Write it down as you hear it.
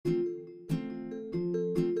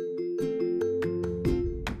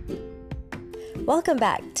Welcome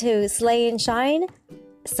back to Slay and Shine,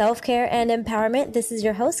 Self-Care and Empowerment. This is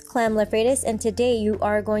your host, Clem Lafreitas, and today you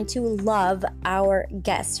are going to love our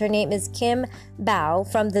guest. Her name is Kim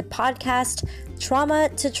Bao from the podcast Trauma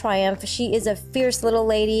to Triumph. She is a fierce little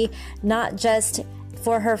lady, not just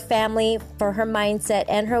for her family, for her mindset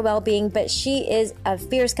and her well-being, but she is a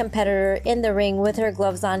fierce competitor in the ring with her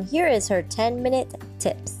gloves on. Here is her 10-minute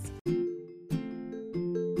tips.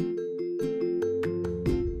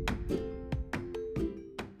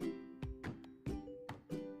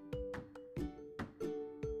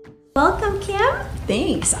 Welcome, Kim.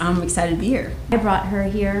 Thanks. I'm excited to be here. I brought her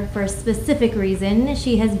here for a specific reason.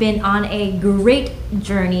 She has been on a great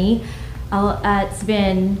journey. It's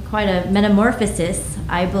been quite a metamorphosis,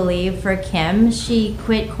 I believe, for Kim. She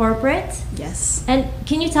quit corporate. Yes. And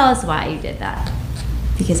can you tell us why you did that?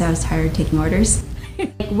 Because I was tired of taking orders.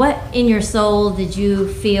 What in your soul did you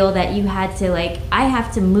feel that you had to, I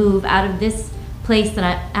have to move out of this place that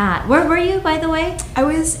I'm at? Where were you, by the way? I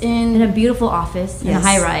was in a beautiful office, in a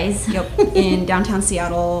high rise. Yep, in downtown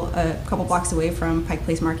Seattle, a couple blocks away from Pike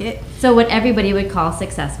Place Market. So what everybody would call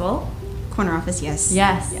successful. Corner office, yes.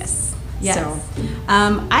 Yes. So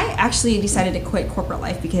I actually decided to quit corporate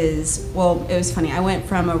life because, well, it was funny. I went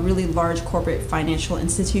from a really large corporate financial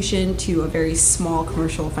institution to a very small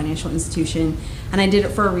commercial financial institution. And I did it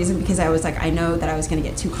for a reason because I was like, I know that I was going to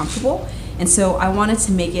get too comfortable. And so I wanted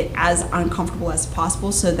to make it as uncomfortable as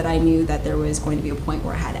possible so that I knew that there was going to be a point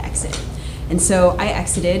where I had to exit. And so I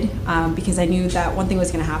exited because I knew that one thing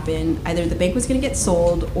was going to happen. Either the bank was going to get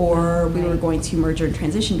sold or we were going to merger and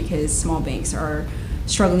transition because small banks are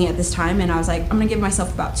struggling at this time. And I was like, I'm going to give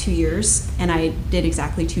myself about 2 years. And I did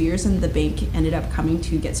exactly 2 years, and the bank ended up coming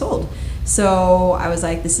to get sold. So I was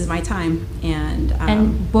like, this is my time.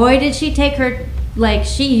 And boy, did she take her,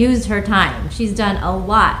 she used her time. She's done a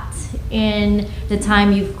lot in the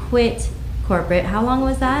time you've quit corporate. How long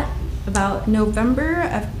was that? About November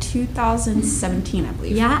of 2017, I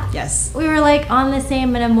believe. Yeah? Yes. We were on the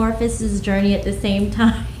same metamorphosis journey at the same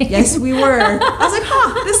time. Yes, we were. I was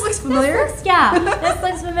like, this looks familiar. This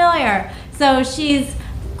looks familiar. So she's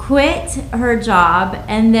quit her job,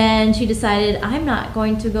 and then she decided, I'm not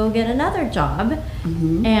going to go get another job.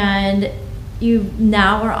 Mm-hmm. And you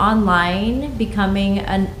now are online, becoming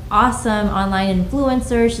an awesome online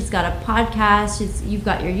influencer. She's got a podcast. You've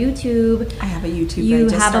got your YouTube. I have a YouTube. You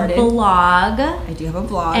have a blog. I do have a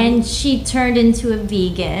blog. And she turned into a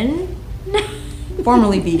vegan.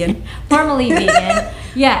 Formerly vegan. Formerly vegan.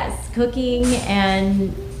 Yes, cooking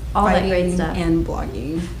and all that great stuff. And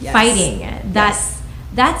blogging. Yes. Fighting.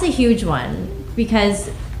 That's a huge one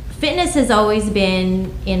because fitness has always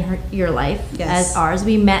been in your life as ours.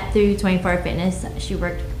 We met through 24 Fitness. She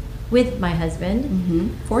worked with my husband. Mm-hmm.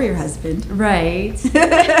 For your husband. Right.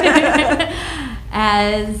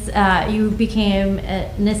 As you became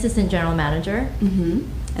an assistant general manager. Mm-hmm.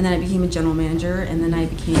 And then I became a general manager, and then I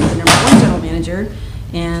became the #1 general manager.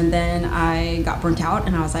 And then I got burnt out,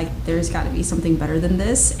 and I was like, there's got to be something better than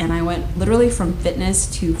this. And I went literally from fitness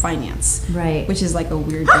to finance. Right. Which is like a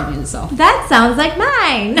weird journey in itself. That sounds like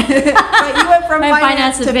mine. But you went from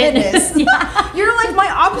finance to fitness. Yeah. You're like my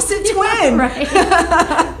opposite twin. Right.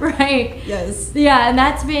 Right. Yes. Yeah, and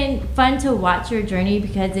that's been fun to watch your journey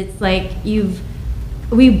because it's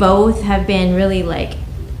we both have been really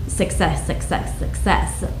success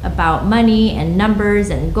about money and numbers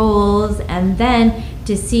and goals, and then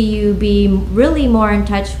to see you be really more in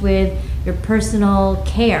touch with your personal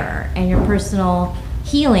care and your personal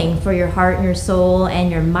healing for your heart and your soul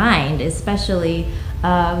and your mind, especially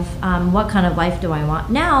of what kind of life do I want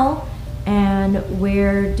now and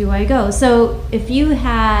where do I go. So if you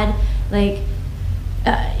had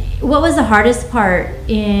what was the hardest part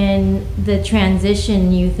in the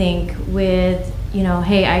transition, you think, with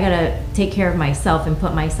hey, I gotta take care of myself and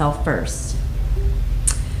put myself first?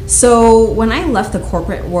 So when I left the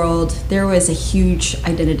corporate world, there was a huge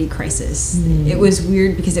identity crisis. It was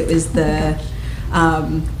weird because it was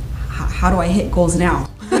how do I hit goals now?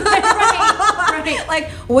 Right.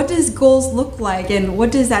 What does goals look like, and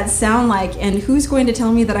what does that sound like, and who's going to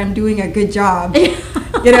tell me that I'm doing a good job?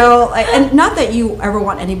 And not that you ever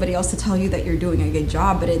want anybody else to tell you that you're doing a good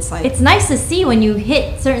job, but it's nice to see when you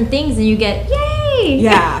hit certain things and you get yay.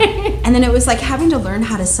 Yeah. And then it was having to learn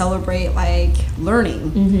how to celebrate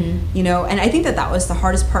learning. Mm-hmm. And I think that was the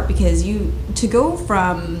hardest part because to go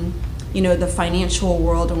from the financial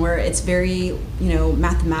world, and where it's very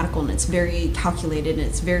mathematical, and it's very calculated, and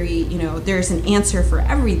it's very there's an answer for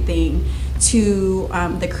everything, to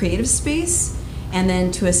the creative space. And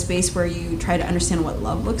then to a space where you try to understand what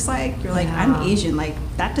love looks like. You're I'm Asian.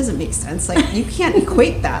 That doesn't make sense. You can't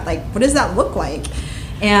equate that. What does that look like?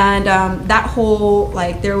 And that whole,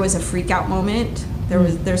 like, there was a freak out moment.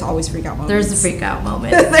 There's always freak out moments. There's a freak out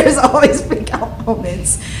moment. There's always freak out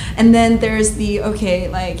moments. And then there's the, okay,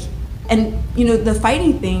 like, and, you know, the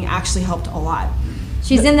fighting thing actually helped a lot.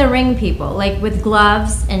 She's in the ring, people, like with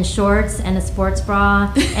gloves and shorts and a sports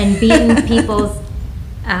bra and beating people's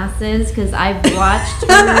asses, because I've watched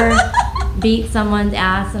her beat someone's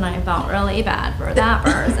ass and I felt really bad for that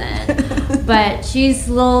person. But she's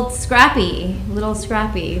a little scrappy.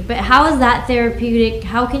 But how is that therapeutic?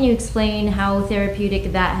 How can you explain how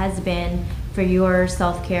therapeutic that has been for your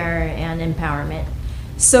self-care and empowerment?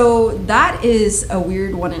 So that is a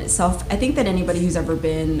weird one in itself. I think that anybody who's ever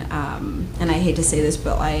been, and I hate to say this,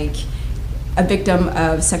 but like a victim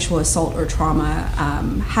of sexual assault or trauma,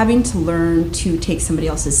 having to learn to take somebody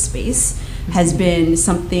else's space has been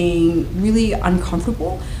something really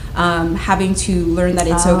uncomfortable. Having to learn that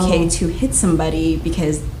it's okay to hit somebody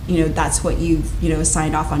because, you know, that's what you've, you know,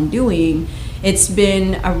 signed off on doing. It's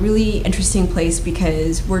been a really interesting place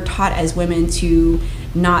because we're taught as women to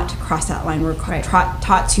not cross that line. We're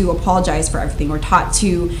taught to apologize for everything. We're taught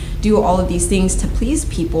to do all of these things to please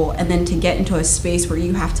people, and then to get into a space where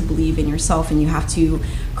you have to believe in yourself and you have to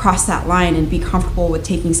cross that line and be comfortable with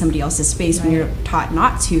taking somebody else's space when you're taught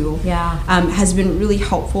not to, has been really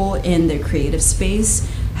helpful in the creative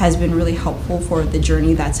space, has been really helpful for the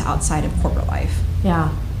journey that's outside of corporate life.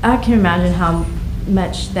 Yeah, I can imagine how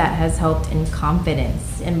much that has helped in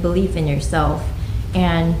confidence and belief in yourself,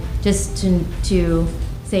 and just to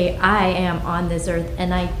say, I am on this earth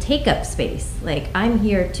and I take up space. Like, I'm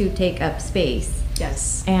here to take up space.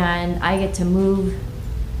 Yes. And I get to move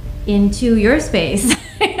into your space.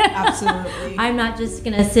 Absolutely. I'm not just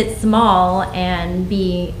gonna sit small and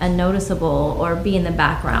be unnoticeable or be in the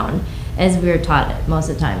background, as we were taught most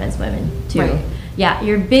of the time as women too. Right. Yeah,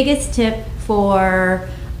 your biggest tip for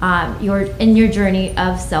your journey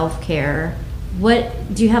of self-care.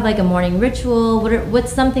 What do you have, like a morning ritual?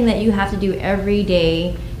 What's something that you have to do every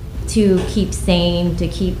day to keep sane, to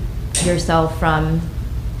keep yourself from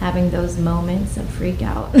having those moments of freak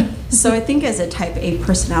out? So I think as a type A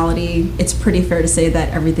personality, it's pretty fair to say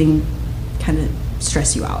that everything kind of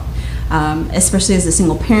stress you out. Especially as a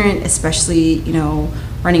single parent, especially, you know,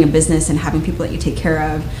 running a business and having people that you take care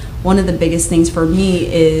of. One of the biggest things for me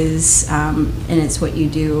is, and it's what you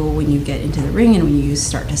do when you get into the ring and when you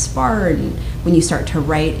start to spar and when you start to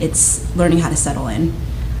write, it's learning how to settle in.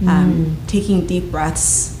 Taking deep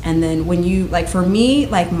breaths, and then when you, like, for me,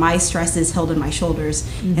 like, my stress is held in my shoulders,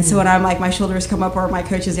 and so when I'm like, my shoulders come up, or my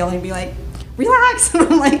coach is yelling at me like, relax,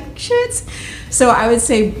 and I'm like, shit. So I would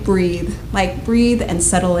say breathe and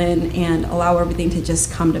settle in and allow everything to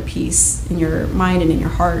just come to peace in your mind and in your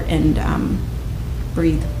heart, and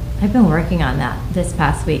breathe. I've been working on that this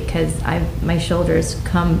past week because my shoulders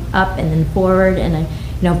come up and then forward, and I'm,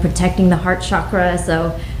 protecting the heart chakra.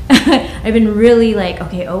 So I've been really like,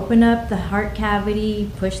 okay, open up the heart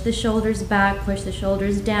cavity, push the shoulders back, push the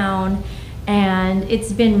shoulders down, and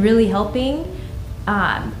it's been really helping,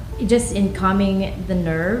 just in calming the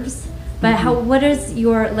nerves. But what is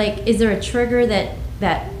your, like, is there a trigger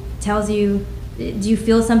that tells you, do you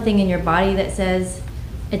feel something in your body that says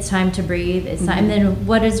it's time to breathe, it's time, and then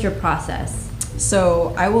what is your process?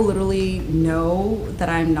 So I will literally know that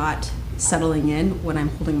I'm not settling in when I'm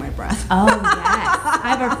holding my breath. Oh, yes.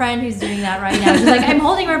 I have a friend who's doing that right now. She's like, I'm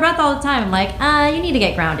holding my breath all the time. I'm like, you need to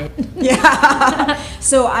get grounded. Yeah.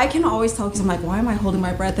 So I can always tell, because I'm like, why am I holding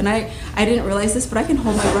my breath? And I didn't realize this, but I can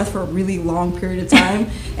hold my breath for a really long period of time.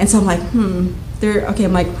 And so I'm like, I'm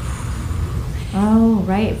like, oh,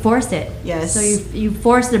 right. Force it. Yes. So you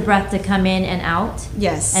force the breath to come in and out.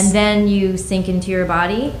 Yes. And then you sink into your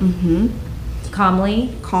body.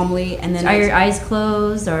 Calmly. And then are your eyes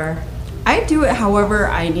closed, or? I do it however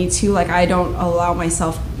I need to. Like, I don't allow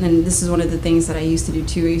myself, and this is one of the things that I used to do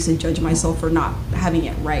too. I used to judge myself for not having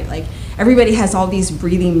it right. Like, everybody has all these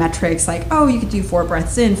breathing metrics, like, oh, you could do 4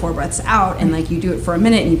 breaths in, 4 breaths out, and like you do it for a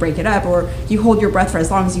minute and you break it up, or you hold your breath for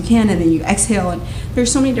as long as you can and then you exhale. And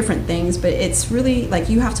there's so many different things, but it's really like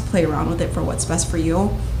you have to play around with it for what's best for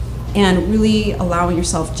you, and really allowing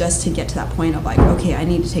yourself just to get to that point of like, okay, I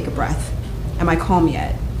need to take a breath. Am I calm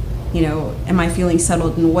yet? Am I feeling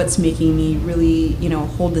settled, and what's making me really,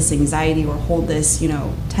 hold this anxiety or hold this,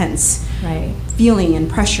 tense feeling and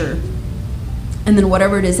pressure? And then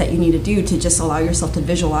whatever it is that you need to do to just allow yourself to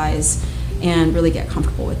visualize and really get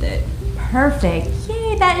comfortable with it. Perfect.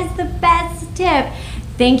 Yay, that is the best tip.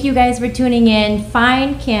 Thank you guys for tuning in.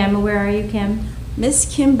 Find Kim. Where are you, Kim? Miss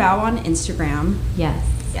Kim Bao on Instagram.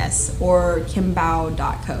 Yes, or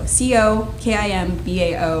kimbao.co.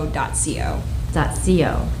 COKIMBAO.co.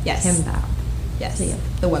 .co. Yes. Kim Bao. Yes, See you.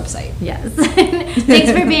 the website. Yes.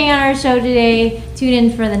 Thanks for being on our show today. Tune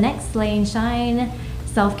in for the next Slay and Shine,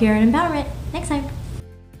 self-care and empowerment next time.